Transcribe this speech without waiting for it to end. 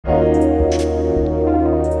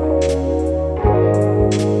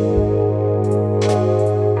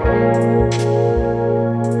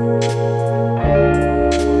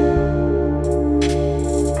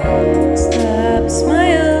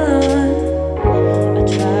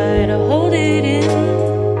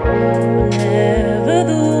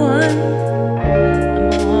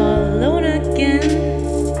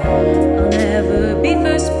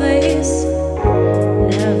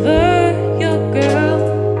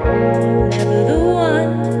never the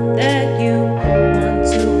one that you want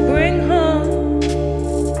to bring home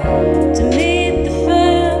to meet the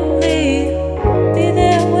family. Be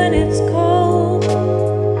there when it's cold.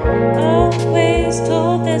 Always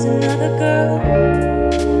told there's another girl.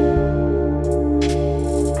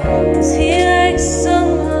 'Cause he likes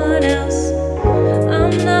someone else.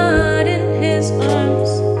 I'm not in his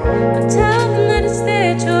arms. I tell them that it's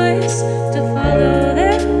their choice to follow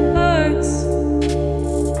their hearts.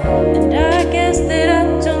 And I guess that I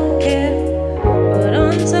don't care, but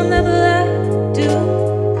on some level I do.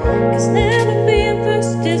 'Cause never being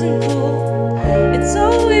first isn't cool. It's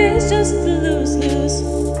always just a lose-lose.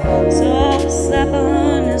 So I'll slap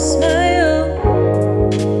on a smile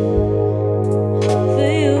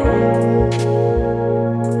for you.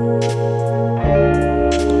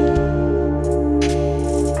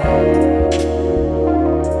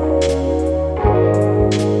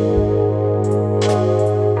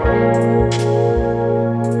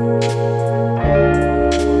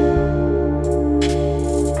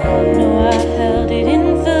 No, I held it in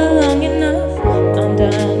for long enough. I'm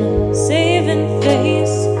done saving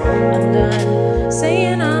face. I'm done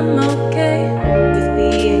saying I'm okay with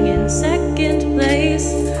being in second place.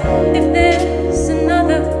 If there's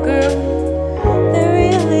another girl, there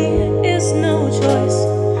really is no choice.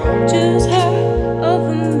 Choose her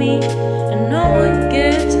over me, and no one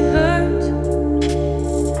gets hurt.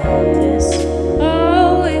 This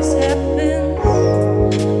always happens.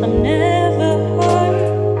 I'm never hurt,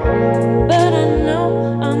 but I know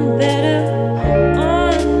I'm better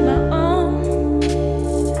on my own.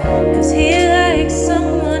 'Cause he likes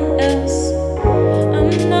someone else.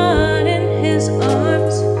 I'm not in his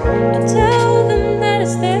arms. I tell them that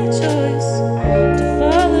it's their choice to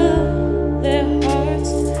follow their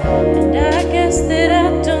hearts. And I guess that I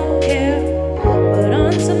don't care, but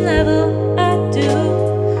on some level I do.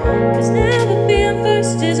 'Cause never being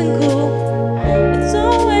first isn't cool. It's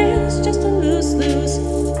always just a lose-lose.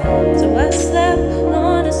 So I slap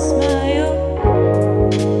on a smile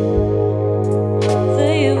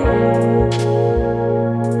for you.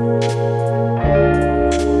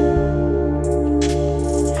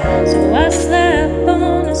 So I slap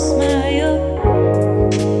on a smile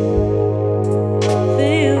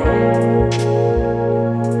for you.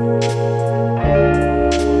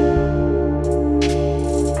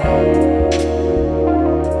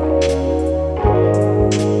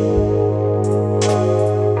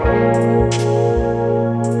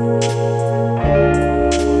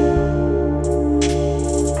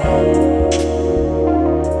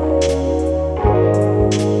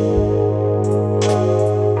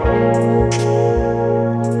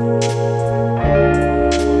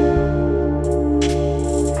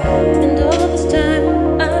 And all this time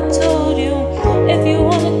I told you, if you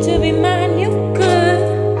wanted to be mine, you could.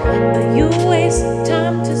 But you wasted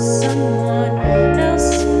time till someone else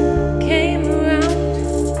came around.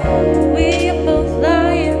 We are both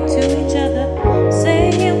lying to each other,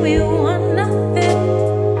 saying we want nothing.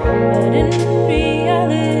 But in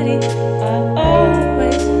reality, I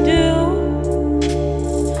always do.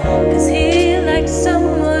 'Cause he likes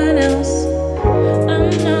someone else. I'm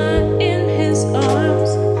not in his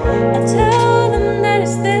arms. I tell them that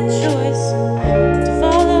it's their choice to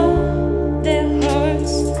follow their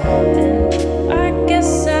hearts. And I guess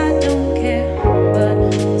I don't care, but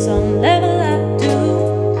some level I do.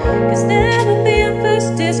 'Cause never being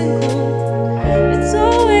first isn't cool. It's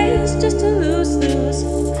always just a lose-lose.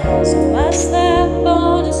 So I slap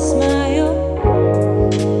on a smile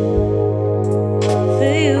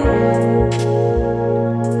for you.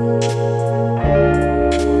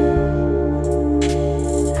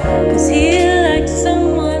 'Cause he likes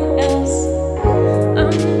someone else.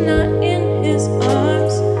 I'm not in his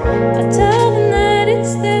arms. I tell